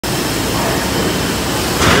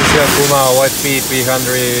Okuma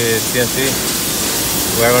OSP-P100 CNC.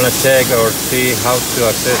 We're going to check or see how to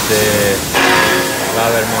access the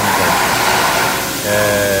ladder monitor.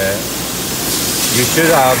 You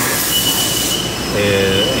should have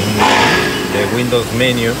in the Windows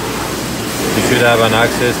menu, you should have an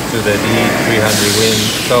access to the D300win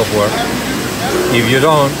software. If you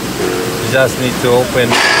don't, you just need to open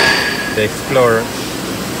the Explorer,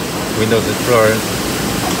 Windows Explorer,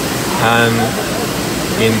 and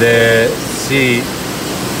in the C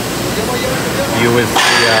you will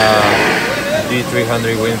see a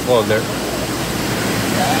D300win folder,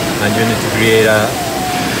 and you need to create a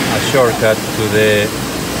shortcut to the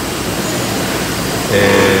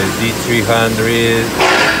D300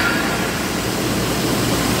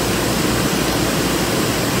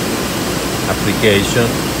 application.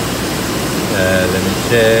 Let me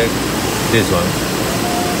check this one.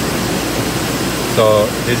 So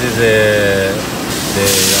this is the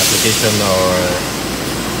application or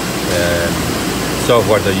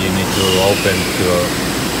software that you need to open to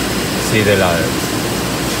see the ladders.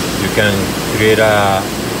 You can create a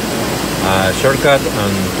shortcut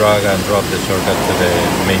and drag and drop the shortcut to the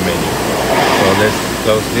main menu. So let's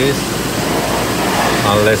close this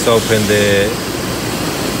and let's open the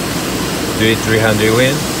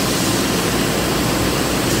D300win.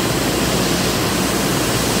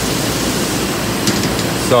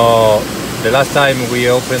 So the last time we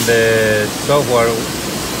opened the software,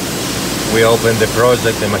 we opened the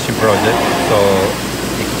project, the machine project, so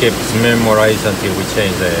it keeps memorized until we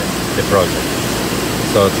change the project.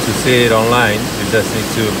 So to see it online, you just need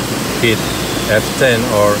to hit F10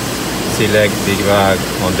 or select debug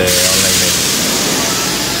on the online menu.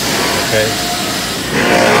 Okay,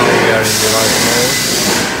 now we are in debug mode,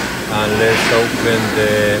 and let's open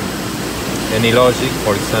any logic,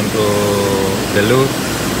 for example the loop,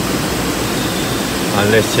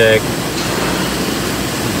 and let's check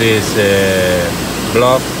this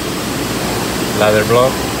block, ladder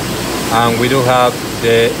block, and we do have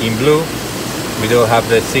in blue, we do have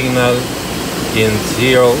the signal in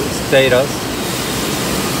 0 status,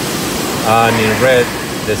 and in red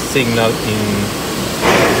the signal in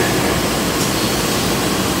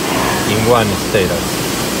 1 status.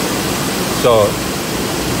 So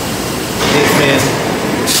this means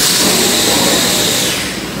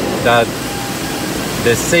that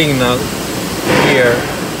the signal here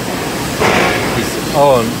is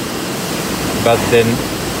on, but the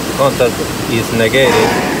contact is negated.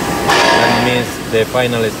 That means the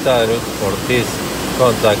final status for this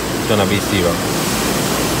contact is gonna be 0.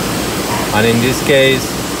 And in this case,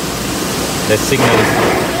 the signal is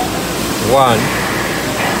 1,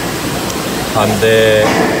 and the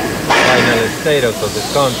final status of the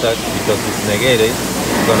contact, because it's negated,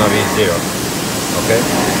 is gonna be 0. Okay.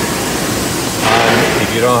 And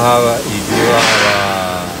if you have a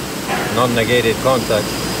non-negated contact,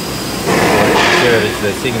 here is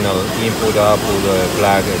the signal, input, output,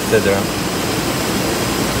 flag, etc.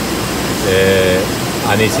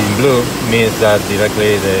 And it's in blue, means that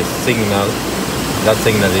directly the signal, that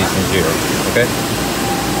signal is in 0. Okay?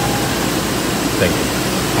 Thank you.